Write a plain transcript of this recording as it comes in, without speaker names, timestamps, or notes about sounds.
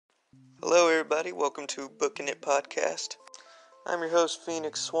everybody. Welcome to Booking It Podcast. I'm your host,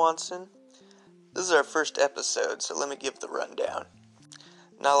 Phoenix Swanson. This is our first episode, so let me give the rundown.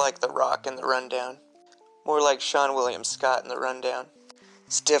 Not like The Rock in the rundown. More like Sean William Scott in the rundown.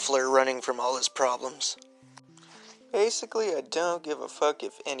 Stifler running from all his problems. Basically, I don't give a fuck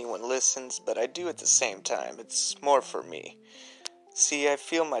if anyone listens, but I do at the same time. It's more for me. See, I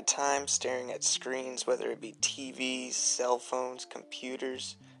feel my time staring at screens, whether it be TVs, cell phones,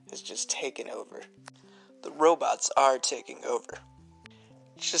 computers, has just taken over. The robots are taking over.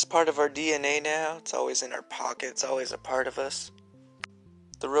 It's just part of our DNA now. It's always in our pockets, always a part of us.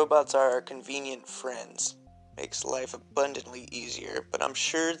 The robots are our convenient friends. Makes life abundantly easier, but I'm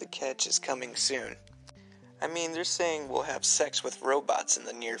sure the catch is coming soon. I mean, they're saying we'll have sex with robots in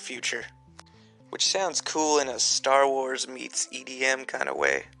the near future. Which sounds cool in a Star Wars meets EDM kind of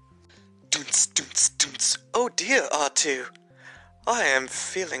way. Doonts, doonts, doonts. Oh dear, R2. I am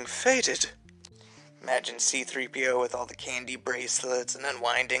feeling faded. Imagine C-3PO with all the candy bracelets and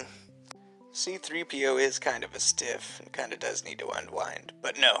unwinding. C-3PO is kind of a stiff and kind of does need to unwind,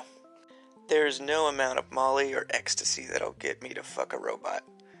 but no. There is no amount of Molly or ecstasy that'll get me to fuck a robot.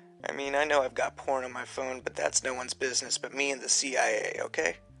 I mean, I know I've got porn on my phone, but that's no one's business but me and the CIA,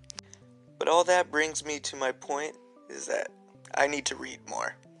 okay? But all that brings me to my point is that I need to read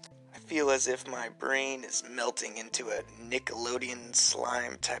more. I feel as if my brain is melting into a Nickelodeon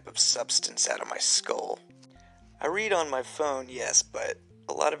slime type of substance out of my skull. I read on my phone, yes, but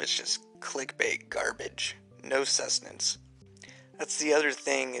a lot of it's just clickbait garbage. No sustenance. That's the other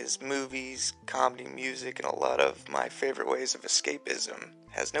thing is movies, comedy, music, and a lot of my favorite ways of escapism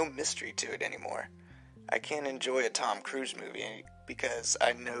has no mystery to it anymore. I can't enjoy a Tom Cruise movie because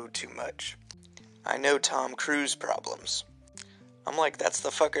I know too much. I know Tom Cruise problems. I'm like, that's the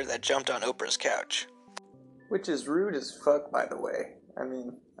fucker that jumped on Oprah's couch. Which is rude as fuck, by the way. I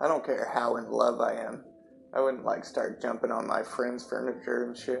mean, I don't care how in love I am. I wouldn't, start jumping on my friend's furniture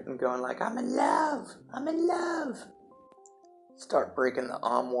and shit and going I'm in love! I'm in love! Start breaking the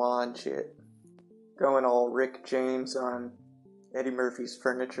armoire and shit. Going all Rick James on Eddie Murphy's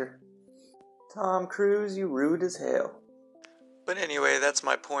furniture. Tom Cruise, you rude as hell. But anyway, that's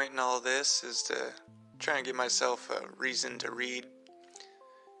my point in all this, is to try and give myself a reason to read.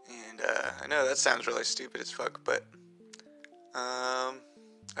 And I know that sounds really stupid as fuck, but I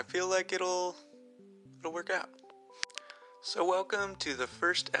feel like it'll work out. So welcome to the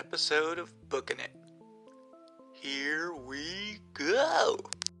first episode of Booking It. Here we go!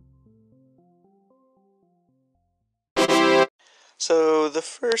 So the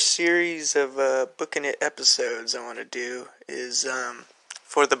first series of Booking It episodes I want to do is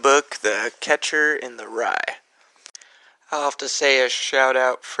for the book The Catcher in the Rye. I'll have to say a shout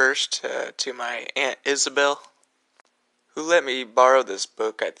out first to my Aunt Isabel, who let me borrow this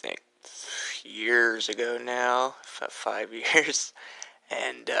book, I think, years ago now, 5 years,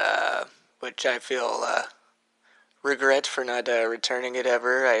 and which I feel regret for not returning it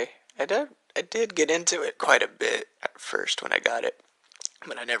ever. I did get into it quite a bit at first when I got it,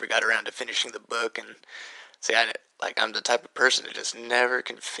 but I never got around to finishing the book, and see, I'm the type of person who just never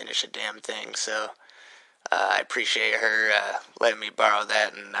can finish a damn thing, so I appreciate her letting me borrow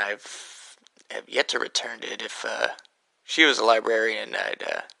that, and have yet to return it. If she was a librarian,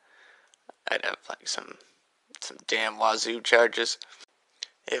 I'd have some damn wazoo charges.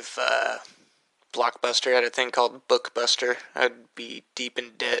 If Blockbuster had a thing called Bookbuster, I'd be deep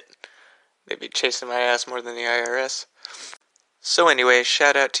in debt. They'd be chasing my ass more than the IRS. So anyway,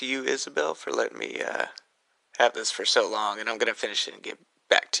 shout out to you, Isabel, for letting me have this for so long, and I'm going to finish it and get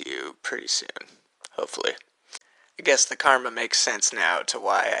back to you pretty soon, hopefully. I guess the karma makes sense now to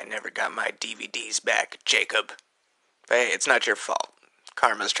why I never got my DVDs back, Jacob. But hey, it's not your fault.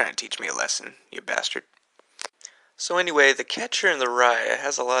 Karma's trying to teach me a lesson, you bastard. So anyway, The Catcher in the Rye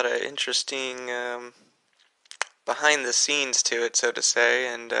has a lot of interesting behind the scenes to it, so to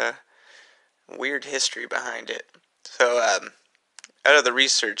say, and weird history behind it. So, out of the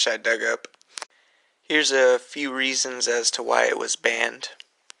research I dug up, here's a few reasons as to why it was banned.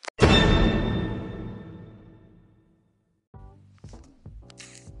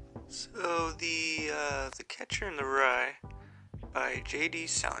 So, The Catcher in the Rye by J.D.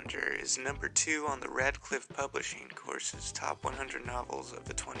 Salinger is number 2 on the Radcliffe Publishing course's top 100 novels of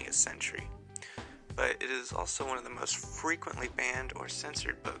the 20th century. But it is also one of the most frequently banned or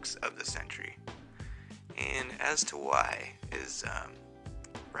censored books of the century. And as to why is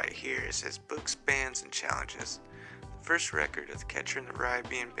right here. It says books, bans, and challenges. The first record of The Catcher in the Rye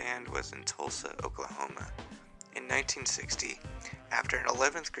being banned was in Tulsa, Oklahoma in 1960, after an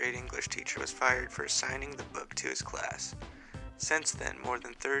 11th grade English teacher was fired for assigning the book to his class. Since then, more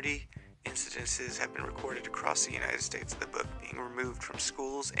than 30 incidences have been recorded across the United States of the book being removed from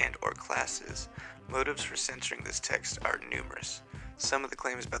schools and or classes. Motives for censoring this text are numerous. Some of the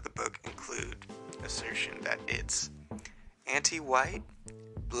claims about the book include assertion that it's anti-white,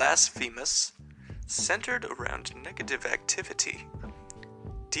 blasphemous, centered around negative activity,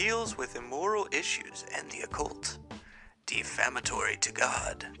 deals with immoral issues and the occult, defamatory to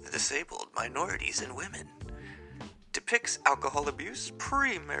God, the disabled, minorities, and women, depicts alcohol abuse,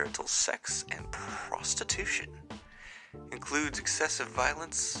 premarital sex, and prostitution, includes excessive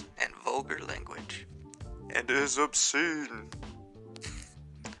violence and vulgar language, and is obscene.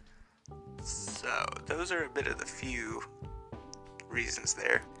 So, those are a bit of the few reasons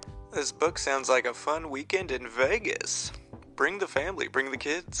there. This book sounds like a fun weekend in Vegas. Bring the family, bring the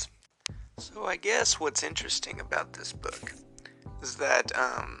kids. So I guess what's interesting about this book is that,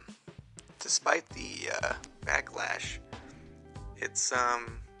 despite the backlash,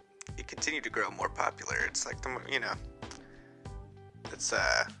 it continued to grow more popular. It's like it's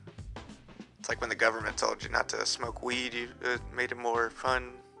like when the government told you not to smoke weed, it made it more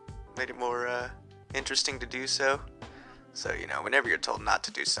fun, made it more interesting to do so. So, whenever you're told not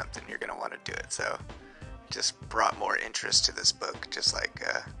to do something, you're going to want to do it. So, it just brought more interest to this book, just like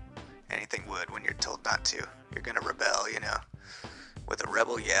anything would when you're told not to. You're going to rebel, with a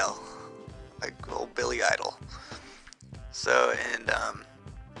rebel yell, like old Billy Idol. So,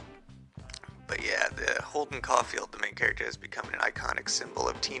 but yeah, the Holden Caulfield, the main character, has become an iconic symbol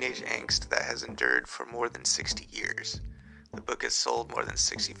of teenage angst that has endured for more than 60 years. The book has sold more than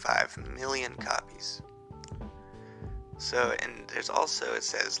 65 million copies. So, and there's also, it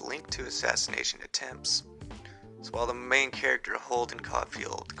says, linked to assassination attempts. So while the main character, Holden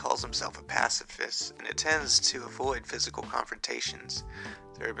Caulfield, calls himself a pacifist and intends to avoid physical confrontations,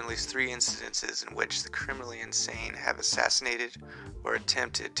 there have been at least 3 incidences in which the criminally insane have assassinated or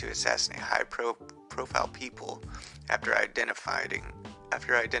attempted to assassinate high-profile people after identifying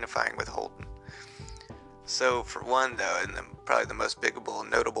with Holden. So for one, though, and probably the most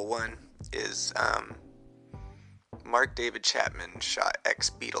notable one, is Mark David Chapman shot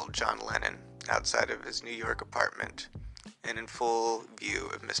ex-Beatle John Lennon outside of his New York apartment and in full view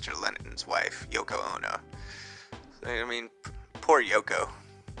of Mr. Lennon's wife, Yoko Ono. I mean, poor Yoko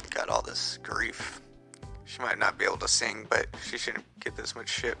got all this grief. She might not be able to sing, but she shouldn't get this much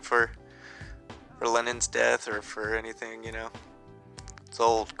shit for Lennon's death or for anything, It's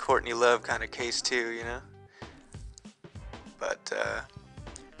old Courtney Love kind of case too, But,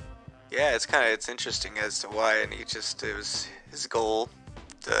 yeah, it's interesting as to why, and it was his goal,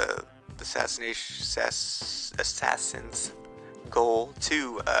 the assassin's goal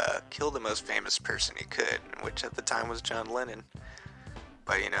to kill the most famous person he could, which at the time was John Lennon.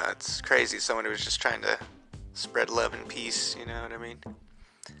 But, it's crazy, someone who was just trying to spread love and peace, you know what I mean?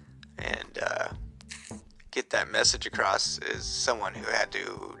 And get that message across is someone who had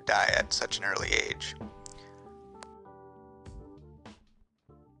to die at such an early age.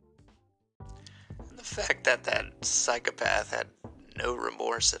 The fact that psychopath had no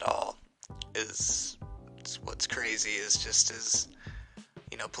remorse at all is what's crazy. Is just as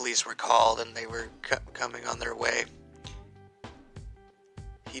police were called and they were coming on their way,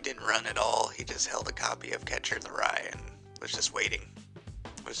 he didn't run at all. He just held a copy of Catcher in the Rye and was just waiting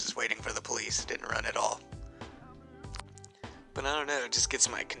for the police. Didn't run at all. But I don't know, it just gets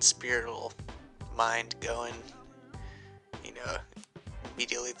my conspiratorial mind going.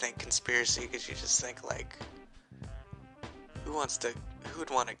 Immediately think conspiracy, because you just think, like, who would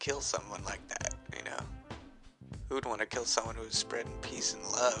want to kill someone like that, Who would want to kill someone who's spreading peace and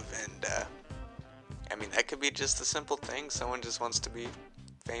love? And, that could be just a simple thing. Someone just wants to be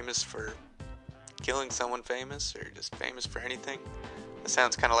famous for killing someone famous, or just famous for anything. It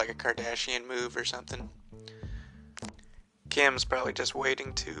sounds kind of like a Kardashian move or something. Kim's probably just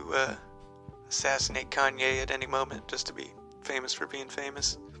waiting to assassinate Kanye at any moment, just to be famous for being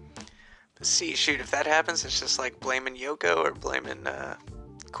famous. But if that happens, it's just like blaming Yoko or blaming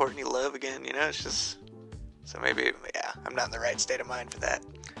Courtney Love again, it's just... So maybe, yeah, I'm not in the right state of mind for that,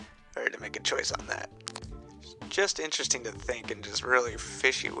 or to make a choice on that. Just interesting to think, and just really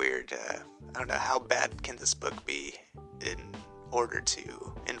fishy weird. I don't know, how bad can this book be in order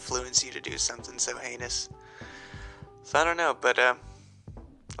to influence you to do something so heinous? So I don't know, but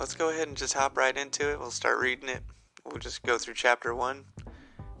let's go ahead and just hop right into it. We'll start reading it. We'll just go through chapter 1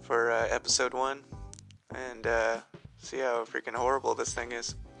 for episode 1, and see how freaking horrible this thing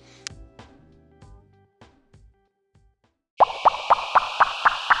is.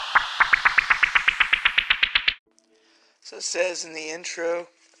 So it says in the intro,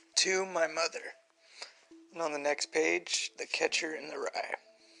 "To my mother." And on the next page, "The Catcher in the Rye."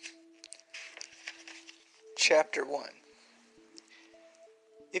 Chapter 1.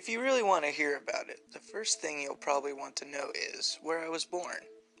 If you really want to hear about it, the first thing you'll probably want to know is where I was born,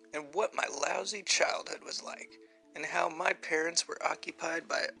 and what my lousy childhood was like, and how my parents were occupied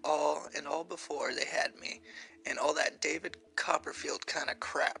by all before they had me, and all that David Copperfield kind of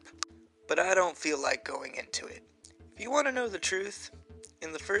crap. But I don't feel like going into it. If you want to know the truth,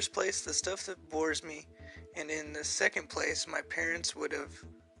 in the first place, the stuff that bores me, and in the second place, my parents would have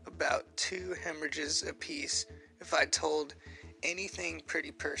about 2 hemorrhages apiece if I told anything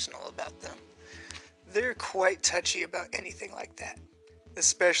pretty personal about them. They're quite touchy about anything like that,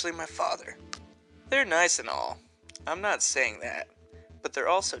 especially my father. They're nice and all, I'm not saying that, but they're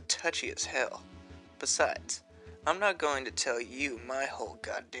also touchy as hell. Besides, I'm not going to tell you my whole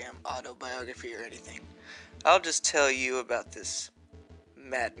goddamn autobiography or anything. I'll just tell you about this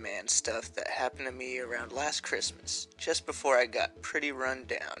madman stuff that happened to me around last Christmas, just before I got pretty run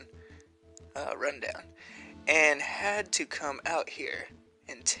down, and had to come out here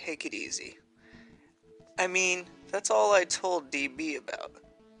and take it easy. I mean, that's all I told DB about,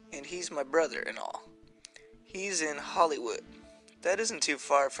 and he's my brother and all. He's in Hollywood. That isn't too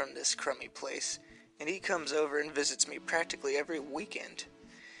far from this crummy place, and he comes over and visits me practically every weekend.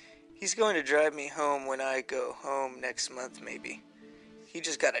 He's going to drive me home when I go home next month, maybe. He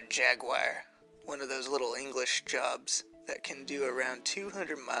just got a Jaguar, one of those little English jobs that can do around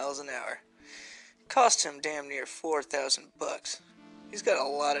 200 miles an hour. Cost him damn near $4,000. He's got a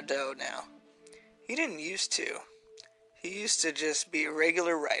lot of dough now. He didn't used to. He used to just be a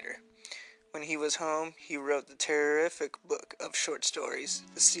regular writer. When he was home, he wrote the terrific book of short stories,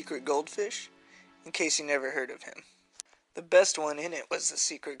 The Secret Goldfish, in case you never heard of him. The best one in it was The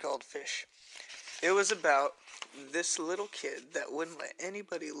Secret Goldfish. It was about this little kid that wouldn't let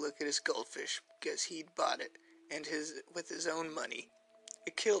anybody look at his goldfish because he'd bought it, and with his own money.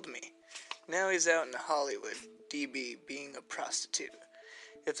 It killed me. Now he's out in Hollywood, DB, being a prostitute.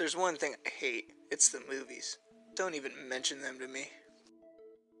 If there's one thing I hate, it's the movies. Don't even mention them to me.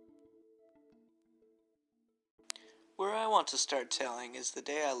 Where I want to start telling is the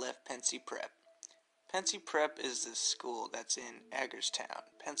day I left Pensy Prep. Pensy Prep is this school that's in Hagerstown,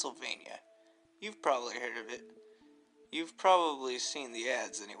 Pennsylvania. You've probably heard of it. You've probably seen the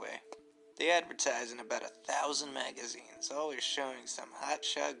ads anyway. They advertise in about 1,000 magazines, always showing some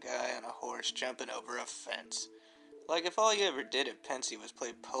hotshot guy on a horse jumping over a fence. Like if all you ever did at Pensy was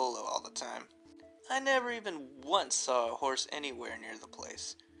play polo all the time. I never even once saw a horse anywhere near the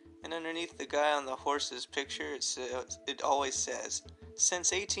place. And underneath the guy on the horse's picture, it always says,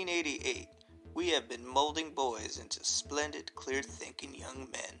 "Since 1888, we have been molding boys into splendid, clear-thinking young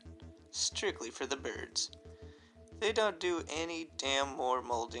men. Strictly for the birds." They don't do any damn more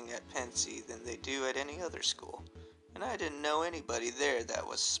molding at Pensy than they do at any other school. And I didn't know anybody there that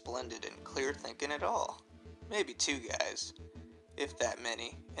was splendid and clear-thinking at all. Maybe 2 guys, if that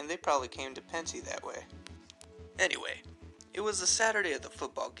many, and they probably came to Pensy that way. Anyway, it was the Saturday of the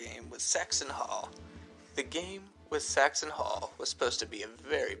football game with Saxon Hall. The game with Saxon Hall was supposed to be a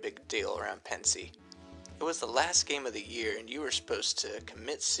very big deal around Pensy. It was the last game of the year, and you were supposed to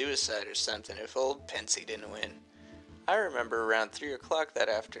commit suicide or something if old Pensy didn't win. I remember around 3 o'clock that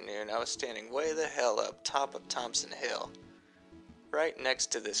afternoon, I was standing way the hell up top of Thompson Hill, right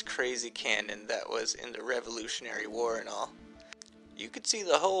next to this crazy cannon that was in the Revolutionary War and all. You could see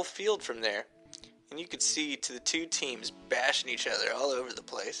the whole field from there, and you could see to the 2 teams bashing each other all over the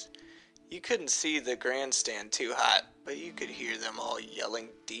place. You couldn't see the grandstand too hot, but you could hear them all yelling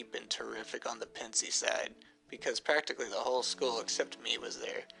deep and terrific on the Pensy side, because practically the whole school except me was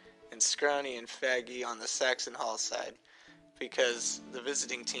there, and Scrawny and Faggy on the Saxon Hall side, because the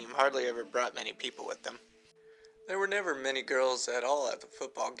visiting team hardly ever brought many people with them. There were never many girls at all at the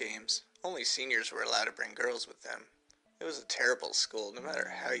football games. Only seniors were allowed to bring girls with them. It was a terrible school, no matter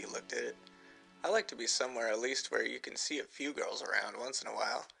how you looked at it. I like to be somewhere at least where you can see a few girls around once in a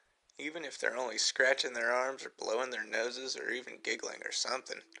while, even if they're only scratching their arms or blowing their noses or even giggling or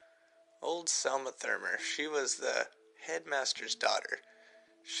something. Old Selma Thurmer, she was the headmaster's daughter,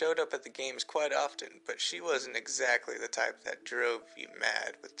 showed up at the games quite often, but she wasn't exactly the type that drove you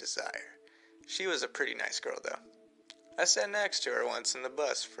mad with desire. She was a pretty nice girl, though. I sat next to her once in the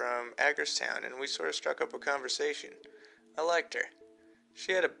bus from Hagerstown, and we sort of struck up a conversation. I liked her.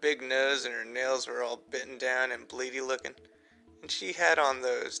 She had a big nose, and her nails were all bitten down and bleedy looking, and she had on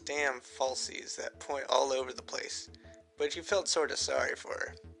those damn falsies that point all over the place, but you felt sort of sorry for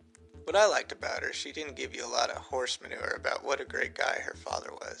her. What I liked about her, she didn't give you a lot of horse manure about what a great guy her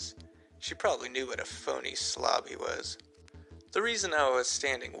father was. She probably knew what a phony slob he was. The reason I was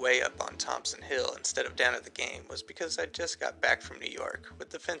standing way up on Thompson Hill instead of down at the game was because I just got back from New York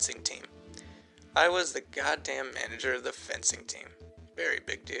with the fencing team. I was the goddamn manager of the fencing team. Very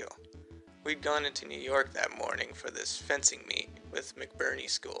big deal. We'd gone into New York that morning for this fencing meet with McBurney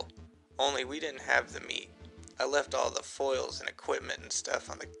School. Only we didn't have the meet. I left all the foils and equipment and stuff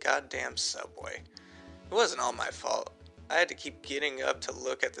on the goddamn subway. It wasn't all my fault. I had to keep getting up to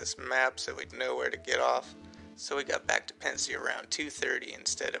look at this map so we'd know where to get off. So we got back to Pensy around 2:30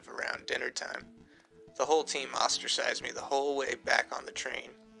 instead of around dinner time. The whole team ostracized me the whole way back on the train.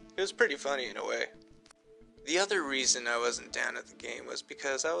 It was pretty funny in a way. The other reason I wasn't down at the game was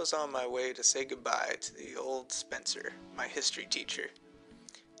because I was on my way to say goodbye to the old Spencer, my history teacher.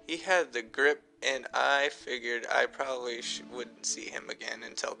 He had the grip, and I figured I probably wouldn't see him again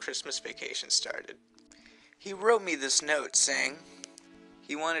until Christmas vacation started. He wrote me this note saying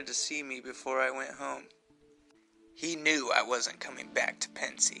he wanted to see me before I went home. He knew I wasn't coming back to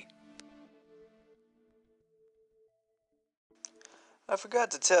Pensy. I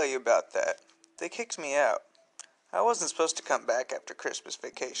forgot to tell you about that. They kicked me out. I wasn't supposed to come back after Christmas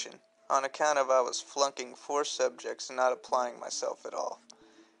vacation, on account of I was flunking 4 subjects and not applying myself at all.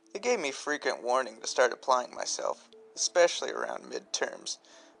 They gave me frequent warning to start applying myself, especially around midterms,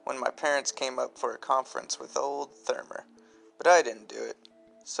 when my parents came up for a conference with old Thermer. But I didn't do it,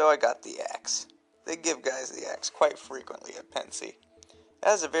 so I got the axe. They give guys the axe quite frequently at Pensy. It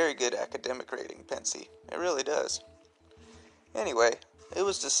has a very good academic rating, Pensy. It really does. Anyway, it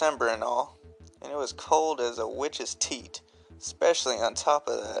was December and all, and it was cold as a witch's teat, especially on top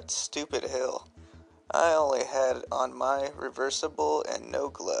of that stupid hill. I only had on my reversible and no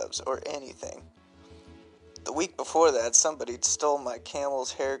gloves or anything. The week before that, somebody stole my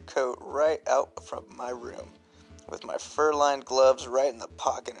camel's hair coat right out from my room, with my fur-lined gloves right in the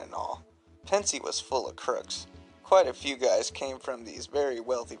pocket and all. Pensy was full of crooks. Quite a few guys came from these very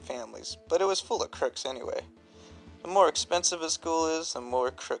wealthy families, but it was full of crooks anyway. The more expensive a school is, the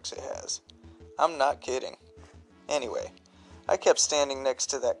more crooks it has. I'm not kidding. Anyway, I kept standing next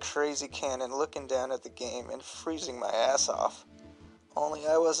to that crazy cannon looking down at the game and freezing my ass off. Only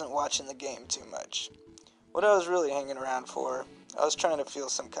I wasn't watching the game too much. What I was really hanging around for, I was trying to feel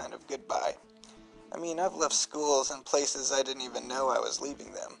some kind of goodbye. I mean, I've left schools and places I didn't even know I was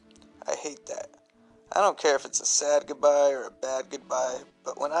leaving them. I hate that. I don't care if it's a sad goodbye or a bad goodbye,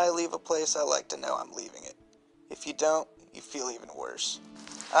 but when I leave a place, I like to know I'm leaving it. If you don't, you feel even worse.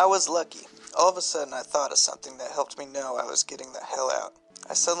 I was lucky. All of a sudden, I thought of something that helped me know I was getting the hell out.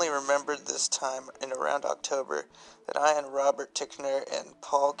 I suddenly remembered this time in around October that I and Robert Tickner and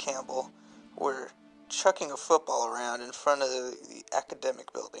Paul Campbell were chucking a football around in front of the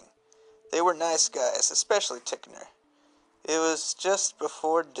academic building. They were nice guys, especially Tickner. It was just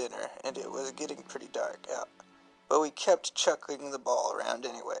before dinner, and it was getting pretty dark out. But we kept chucking the ball around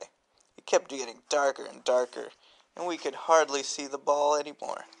anyway. It kept getting darker and darker, and we could hardly see the ball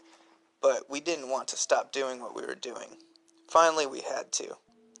anymore. But we didn't want to stop doing what we were doing. Finally, we had to.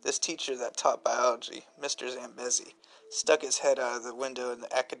 This teacher that taught biology, Mr. Zambezi, stuck his head out of the window in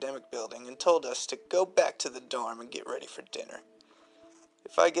the academic building and told us to go back to the dorm and get ready for dinner.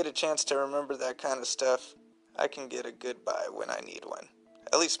 If I get a chance to remember that kind of stuff, I can get a goodbye when I need one.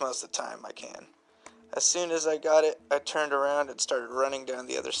 At least most of the time I can. As soon as I got it, I turned around and started running down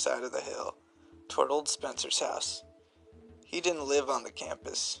the other side of the hill, toward old Spencer's house. He didn't live on the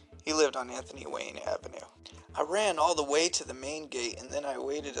campus. He lived on Anthony Wayne Avenue. I ran all the way to the main gate, and then I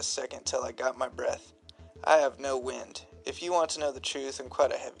waited a second till I got my breath. I have no wind. If you want to know the truth, I'm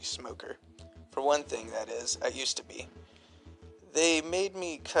quite a heavy smoker. For one thing, that is, I used to be. They made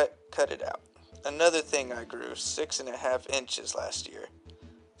me cut it out. Another thing, I grew 6.5 inches last year.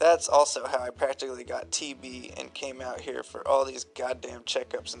 That's also how I practically got TB and came out here for all these goddamn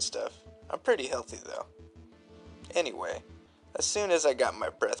checkups and stuff. I'm pretty healthy though. Anyway, as soon as I got my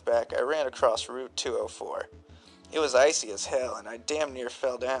breath back, I ran across Route 204. It was icy as hell and I damn near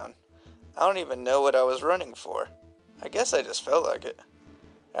fell down. I don't even know what I was running for. I guess I just felt like it.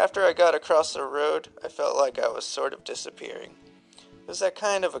 After I got across the road, I felt like I was sort of disappearing. It was that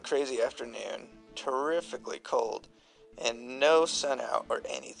kind of a crazy afternoon, terrifically cold, and no sun out or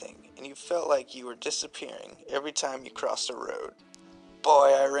anything, and you felt like you were disappearing every time you crossed the road.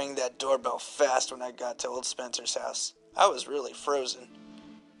 Boy, I rang that doorbell fast when I got to old Spencer's house. I was really frozen.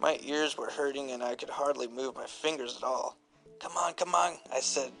 My ears were hurting and I could hardly move my fingers at all. Come on, I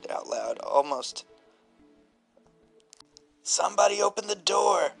said out loud, almost. Somebody open the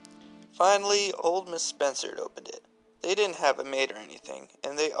door! Finally, old Miss Spencer opened it. They didn't have a maid or anything,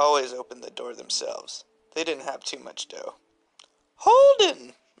 and they always opened the door themselves. They didn't have too much dough.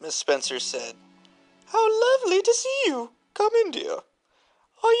 Holden, Miss Spencer said. How lovely to see you. Come in, dear.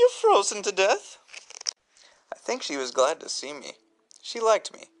 Are you frozen to death? I think she was glad to see me. She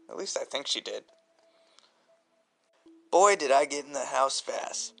liked me. At least I think she did. Boy, did I get in the house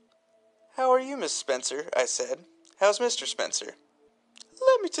fast. "How are you, Miss Spencer?" I said. "How's Mr. Spencer?"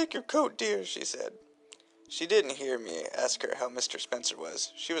 "Let me take your coat, dear," she said. She didn't hear me ask her how Mr. Spencer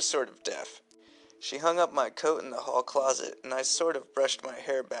was. She was sort of deaf. She hung up my coat in the hall closet, and I sort of brushed my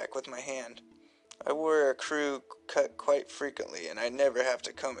hair back with my hand. I wore a crew cut quite frequently, and I never have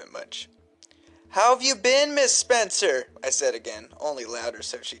to comb it much. "How have you been, Miss Spencer?" I said again, only louder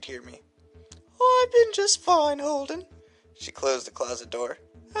so she'd hear me. "Oh, I've been just fine, Holden." She closed the closet door.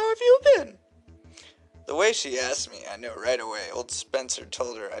 "How have you been?" The way she asked me, I knew right away old Spencer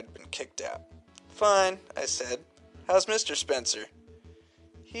told her I'd been kicked out. "Fine," I said. "How's Mr. Spencer?"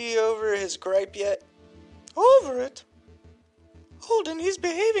 "He over his gripe yet?" "Over it? Holden, he's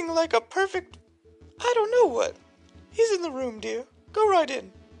behaving like a perfect... I don't know what. He's in the room, dear. Go right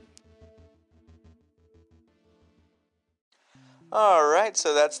in." Alright,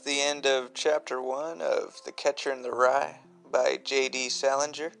 so that's the end of Chapter 1 of The Catcher in the Rye by J.D.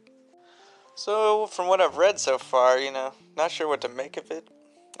 Salinger. So, from what I've read so far, not sure what to make of it.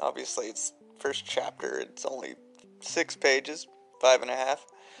 Obviously, it's first chapter. It's only 6 pages, 5.5.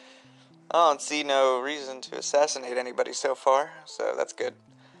 I don't see no reason to assassinate anybody so far, so that's good.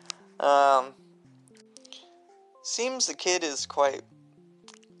 Seems the kid is quite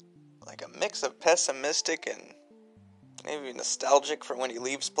like a mix of pessimistic and maybe nostalgic for when he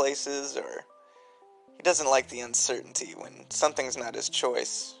leaves places, or he doesn't like the uncertainty when something's not his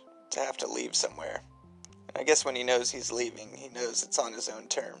choice to have to leave somewhere. And I guess when he knows he's leaving, he knows it's on his own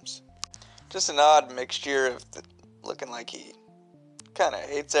terms. Just an odd mixture of looking like he kind of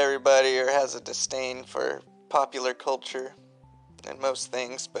hates everybody or has a disdain for popular culture and most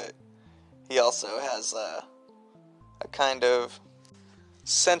things, but he also has a kind of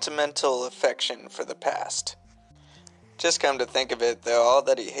sentimental affection for the past. Just come to think of it, though, all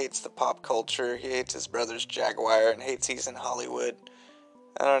that he hates the pop culture, he hates his brother's Jaguar, and hates he's in Hollywood.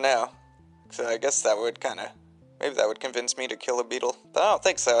 I don't know. So I guess that would maybe that would convince me to kill a Beatle. But I don't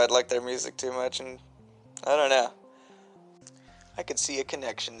think so. I'd like their music too much, and I don't know. I could see a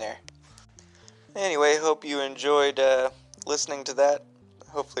connection there. Anyway, hope you enjoyed listening to that.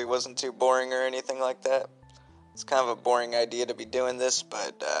 Hopefully it wasn't too boring or anything like that. It's kind of a boring idea to be doing this,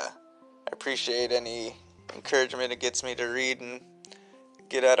 but I appreciate any encouragement it gets me to read and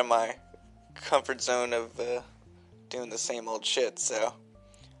get out of my comfort zone of doing the same old shit, so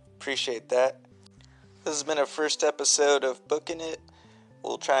appreciate that. This has been a first episode of Booking It.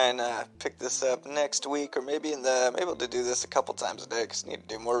 We'll try and pick this up next week, or maybe maybe to do this a couple times a day, because I need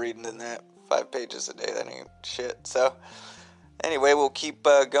to do more reading than that. 5 pages a day, that ain't shit. So anyway, we'll keep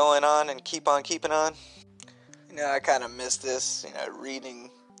going on and keep on keeping on. I kind of miss this,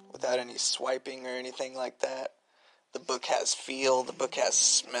 reading without any swiping or anything like that. The book has feel, the book has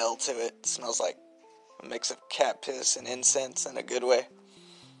smell to it. It smells like a mix of cat piss and incense in a good way.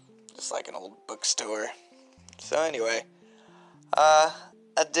 Just like an old bookstore. So anyway, I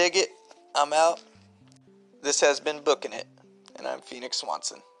dig it. I'm out. This has been Booking It, and I'm Phoenix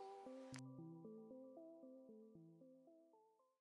Swanson.